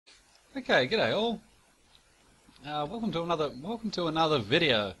Okay, g'day all. Welcome to another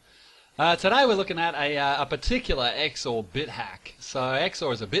video. Today we're looking at a particular XOR bit hack. So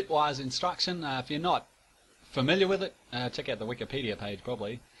XOR is a bitwise instruction. If you're not familiar with it, check out the Wikipedia page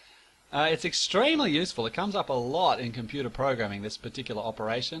probably. It's extremely useful. It comes up a lot in computer programming, this particular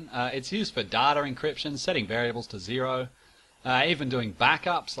operation. It's used for data encryption, setting variables to 0, even doing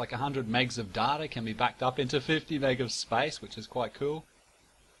backups, like 100 megs of data can be backed up into 50 meg of space, which is quite cool.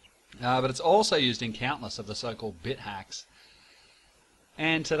 But it's also used in countless of the so-called bit hacks.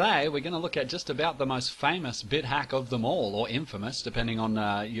 And today we're going to look at just about the most famous bit hack of them all, or infamous, depending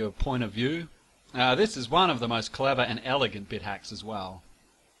on your point of view. This is one of the most clever and elegant bit hacks as well.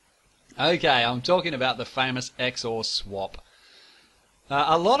 Okay, I'm talking about the famous XOR swap.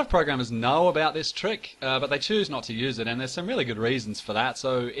 A lot of programmers know about this trick, but they choose not to use it, and there's some really good reasons for that.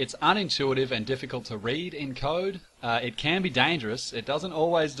 So it's unintuitive and difficult to read in code. It can be dangerous. It doesn't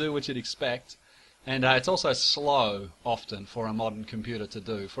always do what you'd expect, and it's also slow often for a modern computer to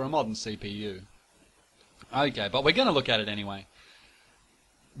do, for a modern CPU. Okay, but we're going to look at it anyway.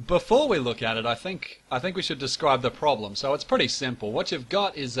 Before we look at it, I think we should describe the problem. So it's pretty simple. What you've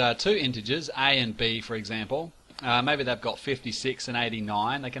got is two integers, a and b, for example. Maybe they've got 56 and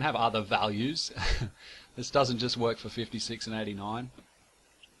 89. They can have other values. This doesn't just work for 56 and 89.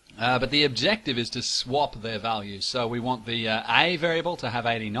 But the objective is to swap their values. So we want the a variable to have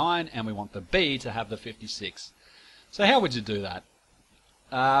 89 and we want the b to have the 56. So how would you do that?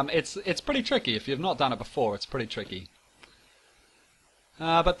 It's pretty tricky. If you've not done it before, it's pretty tricky.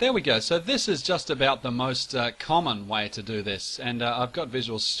 But there we go. So this is just about the most common way to do this, and I've got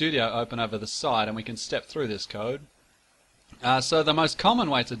Visual Studio open over the side and we can step through this code. So the most common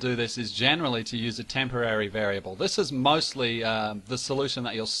way to do this is generally to use a temporary variable. This is mostly the solution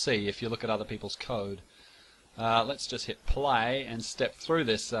that you'll see if you look at other people's code. Let's just hit play and step through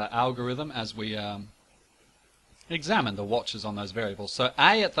this algorithm as we examine the watches on those variables. So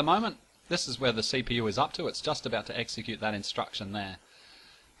A at the moment, this is where the CPU is up to. It's just about to execute that instruction there.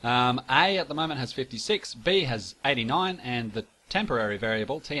 A at the moment has 56, B has 89, and the temporary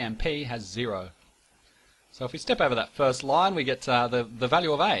variable, TMP, has 0. So if we step over that first line, we get the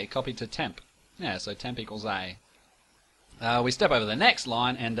value of A copied to temp. Yeah, so temp equals A. We step over the next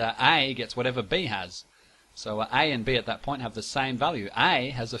line, and A gets whatever B has. So A and B at that point have the same value. A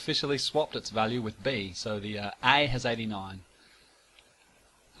has officially swapped its value with B, so the A has 89.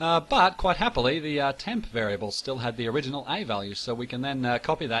 But quite happily, the temp variable still had the original A value, so we can then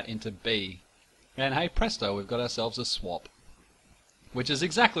copy that into B. And hey presto, we've got ourselves a swap. Which is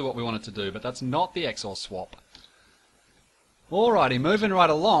exactly what we wanted to do, but that's not the XOR swap. Alrighty, moving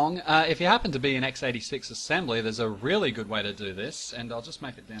right along, if you happen to be in x86 assembly, there's a really good way to do this, and I'll just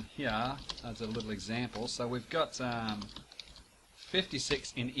make it down here as a little example. So we've got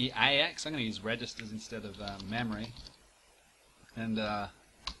 56 in EAX. I'm going to use registers instead of memory. And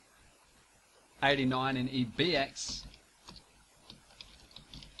 89 in EBX,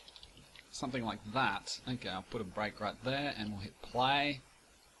 something like that. Okay, I'll put a break right there and we'll hit play.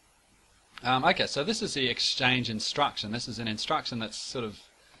 Okay, so this is the exchange instruction. This is an instruction that's sort of,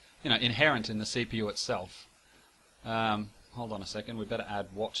 inherent in the CPU itself. Hold on a second, we better add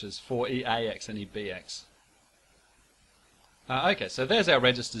watches for EAX and EBX. Okay, so there's our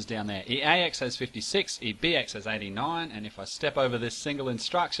registers down there. EAX has 56, EBX has 89, and if I step over this single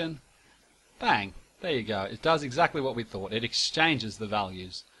instruction, bang, there you go. It does exactly what we thought. It exchanges the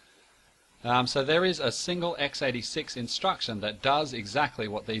values. So there is a single x86 instruction that does exactly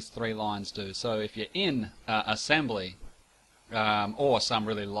what these three lines do. So if you're in assembly or some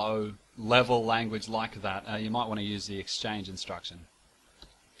really low level language like that, you might want to use the exchange instruction.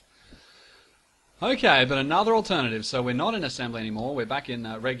 Okay, but another alternative. So we're not in assembly anymore. We're back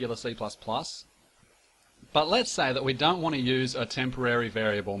in regular C++. But let's say that we don't want to use a temporary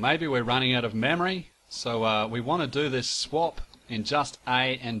variable. Maybe we're running out of memory, so we want to do this swap in just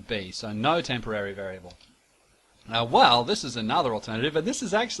A and B, so no temporary variable. Well, this is another alternative, and this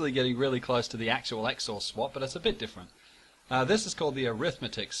is actually getting really close to the actual XOR swap, but it's a bit different. This is called the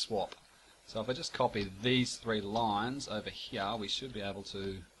arithmetic swap. So if I just copy these three lines over here, we should be able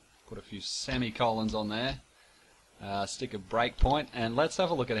to put a few semicolons on there, stick a breakpoint, and let's have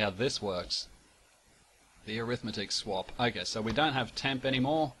a look at how this works. The arithmetic swap. Okay, so we don't have temp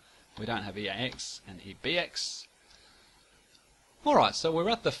anymore. We don't have EAX and EBX. Alright, so we're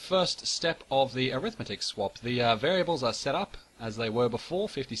at the first step of the arithmetic swap. The variables are set up as they were before,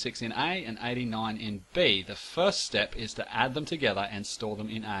 56 in A and 89 in B. The first step is to add them together and store them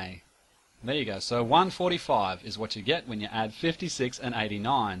in A. There you go. So 145 is what you get when you add 56 and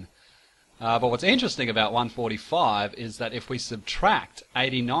 89. But what's interesting about 145 is that if we subtract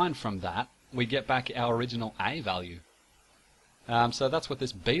 89 from that, we get back our original A value. So that's what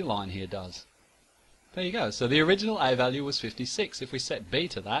this B line here does. There you go. So the original A value was 56. If we set B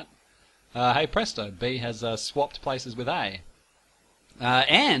to that, hey presto, B has swapped places with A.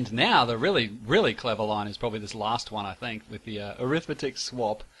 And now the really, really clever line is probably this last one, I think, with the arithmetic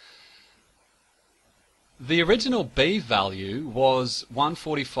swap. The original B value was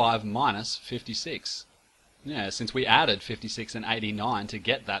 145 minus 56. Yeah, since we added 56 and 89 to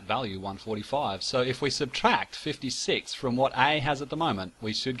get that value, 145. So if we subtract 56 from what A has at the moment,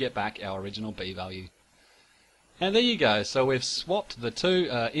 we should get back our original B value. And there you go. So we've swapped the two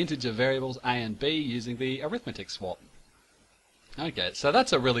integer variables A and B using the arithmetic swap. Okay, so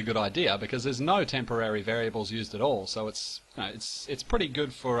that's a really good idea because there's no temporary variables used at all. So it's pretty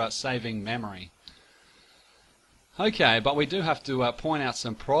good for saving memory. Okay, but we do have to point out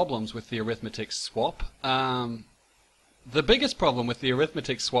some problems with the arithmetic swap. The biggest problem with the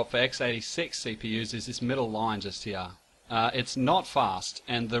arithmetic swap for x86 CPUs is this middle line just here. It's not fast,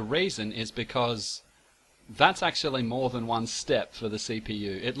 and the reason is because that's actually more than one step for the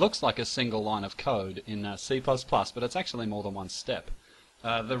CPU. It looks like a single line of code in C++, but it's actually more than one step.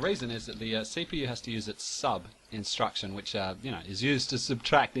 The reason is that the CPU has to use its sub instruction, which is used to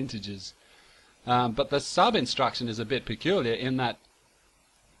subtract integers. But the sub instruction is a bit peculiar in that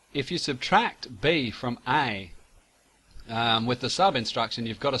if you subtract B from A with the sub instruction,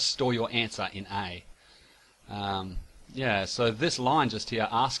 you've got to store your answer in A. Yeah, so this line just here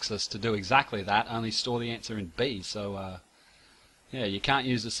asks us to do exactly that, only store the answer in B. So yeah, you can't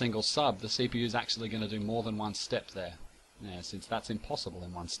use a single sub. The CPU is actually going to do more than one step there, since that's impossible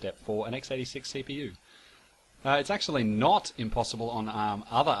in one step for an x86 CPU. It's actually not impossible on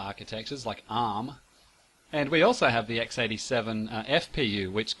other architectures like ARM, and we also have the x87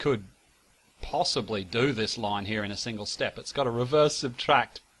 FPU, which could possibly do this line here in a single step. It's got a reverse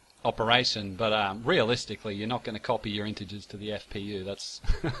subtract operation, but realistically, you're not going to copy your integers to the FPU. That's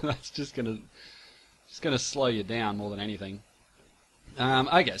that's just going to slow you down more than anything.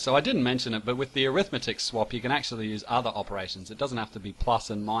 Okay, so I didn't mention it, but with the arithmetic swap, you can actually use other operations. It doesn't have to be plus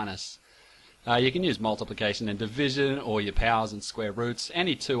and minus. You can use multiplication and division, or your powers and square roots,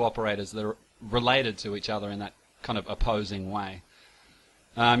 any two operators that are related to each other in that kind of opposing way.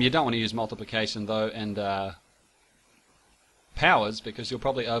 You don't want to use multiplication though, and powers, because you'll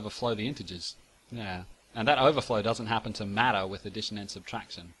probably overflow the integers. Yeah, and that overflow doesn't happen to matter with addition and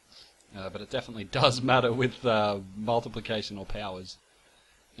subtraction, but it definitely does matter with multiplication or powers.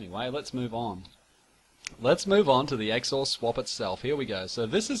 Anyway, let's move on. Let's move on to the XOR swap itself. Here we go. So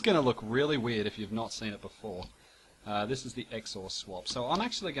this is going to look really weird if you've not seen it before. This is the XOR swap. So I'm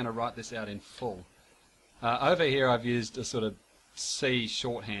actually going to write this out in full. Over here I've used a sort of C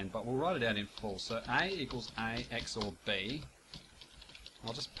shorthand, but we'll write it out in full. So A equals A XOR B.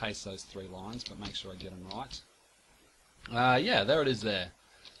 I'll just paste those three lines, but make sure I get them right. Yeah, there it is there.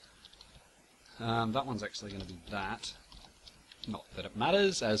 That one's actually going to be that. Not that it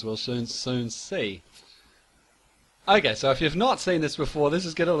matters, as we'll soon see. Okay, so if you've not seen this before, this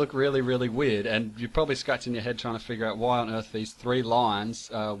is going to look really, really weird, and you're probably scratching your head trying to figure out why on earth these three lines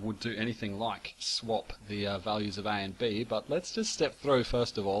would do anything like swap the values of A and B, but let's just step through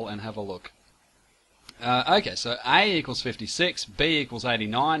first of all and have a look. Okay, so A equals 56, B equals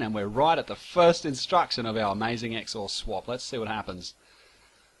 89, and we're right at the first instruction of our amazing XOR swap. Let's see what happens.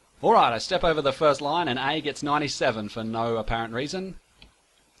 Alright, I step over the first line and A gets 97 for no apparent reason.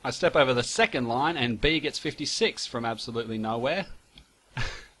 I step over the second line and B gets 56 from absolutely nowhere.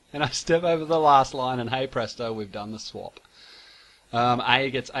 And I step over the last line and hey presto, we've done the swap. A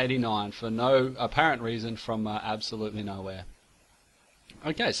gets 89 for no apparent reason from absolutely nowhere.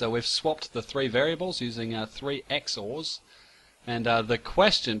 Okay, so we've swapped the three variables using three XORs. And the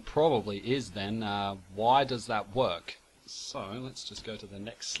question probably is then, why does that work? So let's just go to the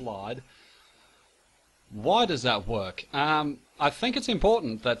next slide. Why does that work? I think it's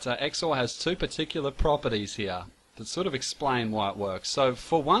important that XOR has two particular properties here that sort of explain why it works. So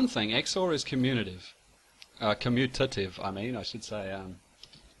for one thing, XOR is commutative. I should say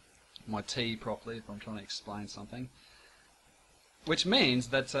my T properly if I'm trying to explain something. Which means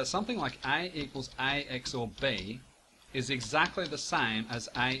that something like A equals A XOR B is exactly the same as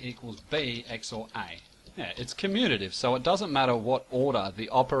A equals B XOR A. Yeah, it's commutative, so it doesn't matter what order the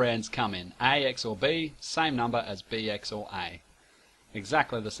operands come in. A XOR B, same number as B XOR A.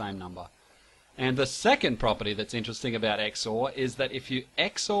 Exactly the same number. And the second property that's interesting about XOR is that if you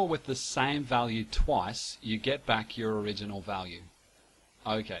XOR with the same value twice, you get back your original value.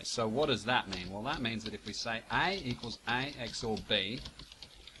 Okay, so what does that mean? Well, that means that if we say A equals A XOR B,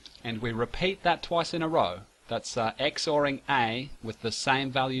 and we repeat that twice in a row, that's XORing A with the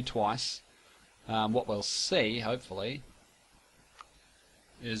same value twice, what we'll see, hopefully,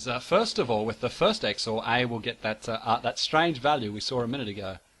 is first of all, with the first XOR, A will get that strange value we saw a minute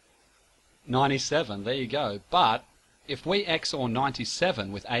ago. 97, there you go. But if we XOR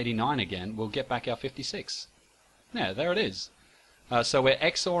 97 with 89 again, we'll get back our 56. Yeah, there it is. So we're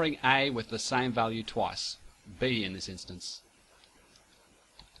XORing A with the same value twice. B in this instance.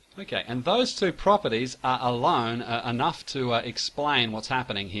 Okay, and those two properties are alone enough to explain what's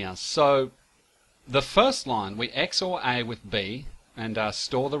happening here. So the first line, we XOR A with B and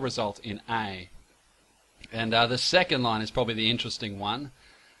store the result in A. And the second line is probably the interesting one.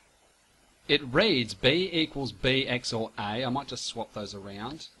 It reads B equals B XOR A. I might just swap those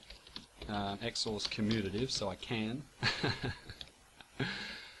around. XOR's commutative, so I can.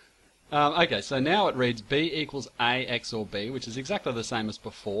 Okay, so now it reads B equals A XOR B, which is exactly the same as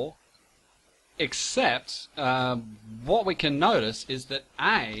before, except what we can notice is that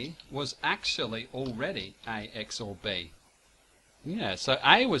A was actually already A XOR B. Yeah, so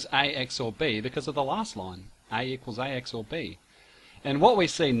A was A XOR B because of the last line, A equals A XOR B. And what we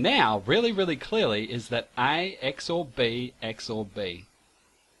see now, really, really clearly, is that A XOR B XOR B.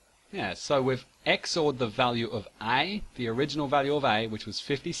 Yeah, so we've XORed the value of A, the original value of A, which was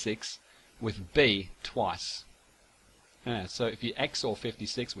 56, with B twice. Yeah, so if you XOR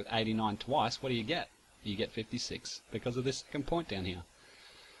 56 with 89 twice, what do you get? You get 56, because of this second point down here.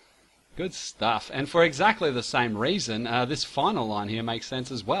 Good stuff. And for exactly the same reason, this final line here makes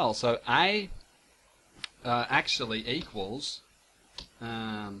sense as well. So A actually equals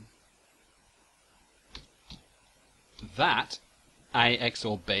that A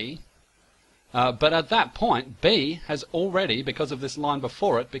XOR B, but at that point B has already, because of this line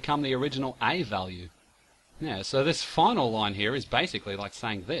before it, become the original A value. Yeah, so this final line here is basically like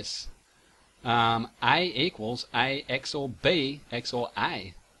saying this. A equals A XOR B XOR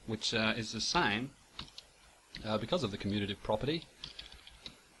A, which is the same, because of the commutative property,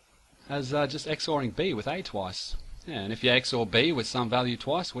 as just XORing B with A twice. Yeah, and if you XOR B with some value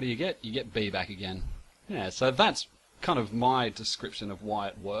twice, what do you get? You get B back again. Yeah, so that's kind of my description of why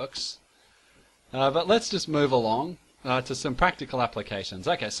it works. But let's just move along to some practical applications.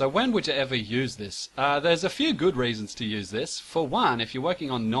 Okay, so when would you ever use this? There's a few good reasons to use this. For one, if you're working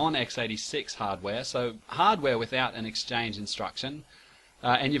on non-x86 hardware, so hardware without an exchange instruction,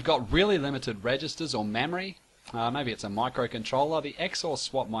 and you've got really limited registers or memory, maybe it's a microcontroller, the XOR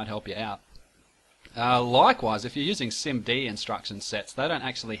swap might help you out. Likewise, if you're using SIMD instruction sets, they don't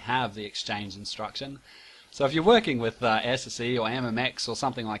actually have the exchange instruction. So if you're working with SSE or MMX or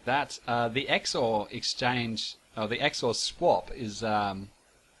something like that, the XOR exchange, or the XOR swap is yeah,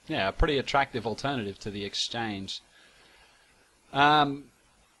 a pretty attractive alternative to the exchange.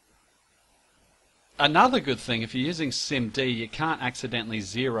 Another good thing, if you're using SIMD, you can't accidentally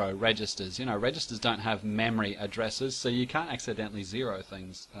zero registers. You know, registers don't have memory addresses, so you can't accidentally zero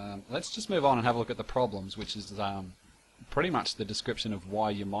things. Let's just move on and have a look at the problems, which is pretty much the description of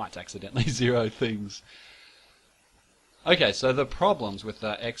why you might accidentally zero things. Okay, so the problems with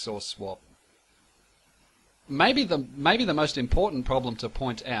the XOR swap. Maybe the most important problem to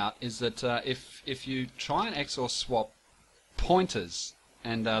point out is that if you try and XOR swap pointers,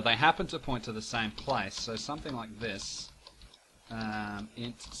 and they happen to point to the same place, so something like this,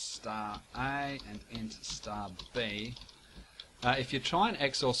 int star A and int star B. If you try and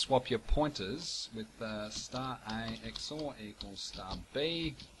XOR swap your pointers with star A XOR equals star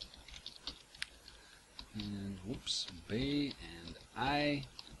B, and whoops, B and A,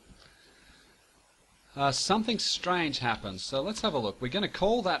 something strange happens. So let's have a look. We're going to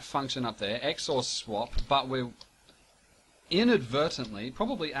call that function up there, XOR swap, but we're inadvertently,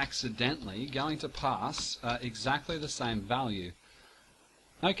 probably accidentally, going to pass exactly the same value.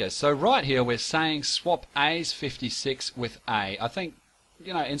 Okay, so right here we're saying swap A's 56 with A. I think,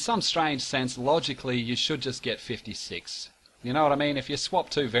 you know, in some strange sense, logically, you should just get 56. You know what I mean? If you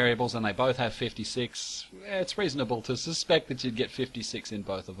swap two variables and they both have 56, it's reasonable to suspect that you'd get 56 in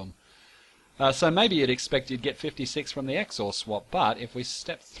both of them. So maybe you'd expect you'd get 56 from the XOR swap, but if we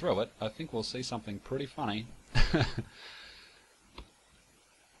step through it, I think we'll see something pretty funny.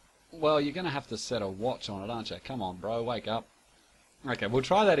 Well, you're going to have to set a watch on it, aren't you? Come on, bro, wake up. Okay, we'll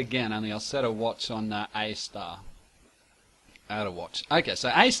try that again, only I'll set a watch on A star. Add a watch. Okay, so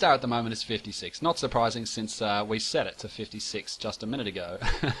A star at the moment is 56. Not surprising since we set it to 56 just a minute ago.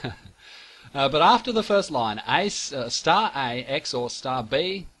 But after the first line, star A XOR star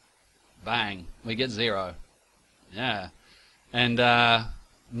B, bang, we get 0. Yeah. And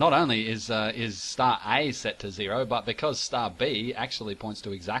not only is star A set to 0, but because star B actually points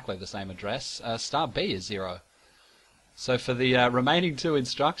to exactly the same address, star B is 0. So for the remaining two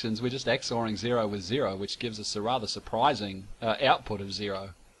instructions, we're just XORing 0 with 0, which gives us a rather surprising output of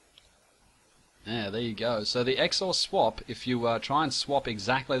 0. Yeah, there you go. So the XOR swap, if you try and swap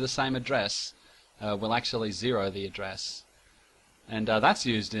exactly the same address, will actually 0 the address. And that's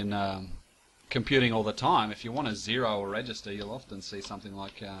used in computing all the time. If you want to 0 a register, you'll often see something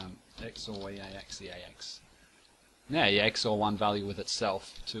like XOR EAX EAX. Yeah, you XOR one value with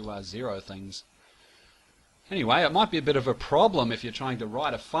itself to 0 things. Anyway, it might be a bit of a problem if you're trying to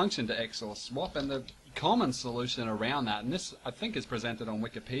write a function to XOR swap, and the common solution around that, and this I think is presented on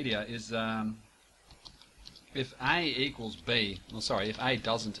Wikipedia, is if A equals B, well, sorry, if A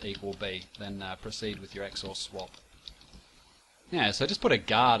doesn't equal B, then proceed with your XOR swap. Yeah, so just put a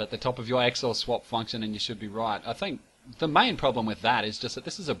guard at the top of your XOR swap function and you should be right. I think the main problem with that is just that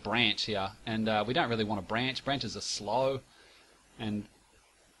this is a branch here, and we don't really want a branch. Branches are slow, and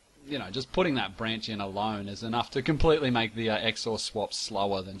you know, just putting that branch in alone is enough to completely make the XOR swap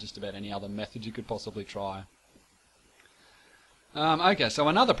slower than just about any other method you could possibly try. Okay, so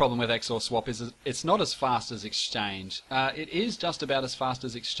another problem with XOR swap is it's not as fast as exchange. It is just about as fast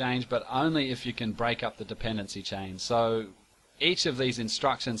as exchange, but only if you can break up the dependency chain. So each of these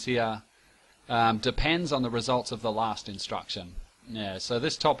instructions here depends on the results of the last instruction. Yeah, so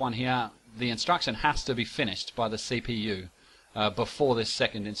this top one here, the instruction has to be finished by the CPU before this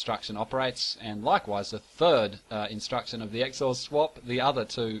second instruction operates, and likewise the third instruction of the XOR swap, the other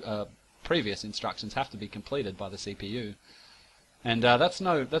two previous instructions have to be completed by the CPU. And that's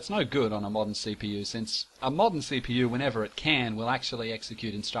no good on a modern CPU, since a modern CPU, whenever it can, will actually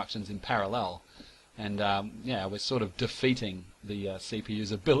execute instructions in parallel. And yeah, we're sort of defeating the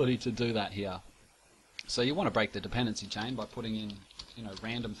CPU's ability to do that here. So you want to break the dependency chain by putting in, you know,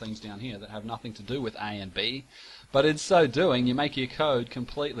 random things down here that have nothing to do with A and B, but in so doing you make your code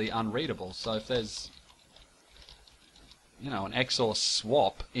completely unreadable. So if there's, you know, an XOR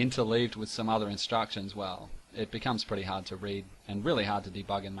swap interleaved with some other instructions, well, it becomes pretty hard to read and really hard to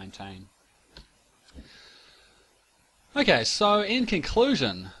debug and maintain. Okay, so in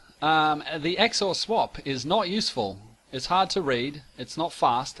conclusion, the XOR swap is not useful. It's hard to read, it's not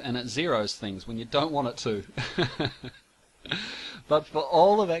fast, and it zeros things when you don't want it to. But for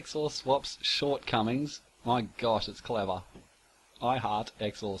all of XOR swap's shortcomings, my gosh, it's clever. I heart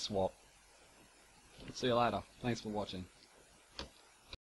XOR swap. See you later. Thanks for watching.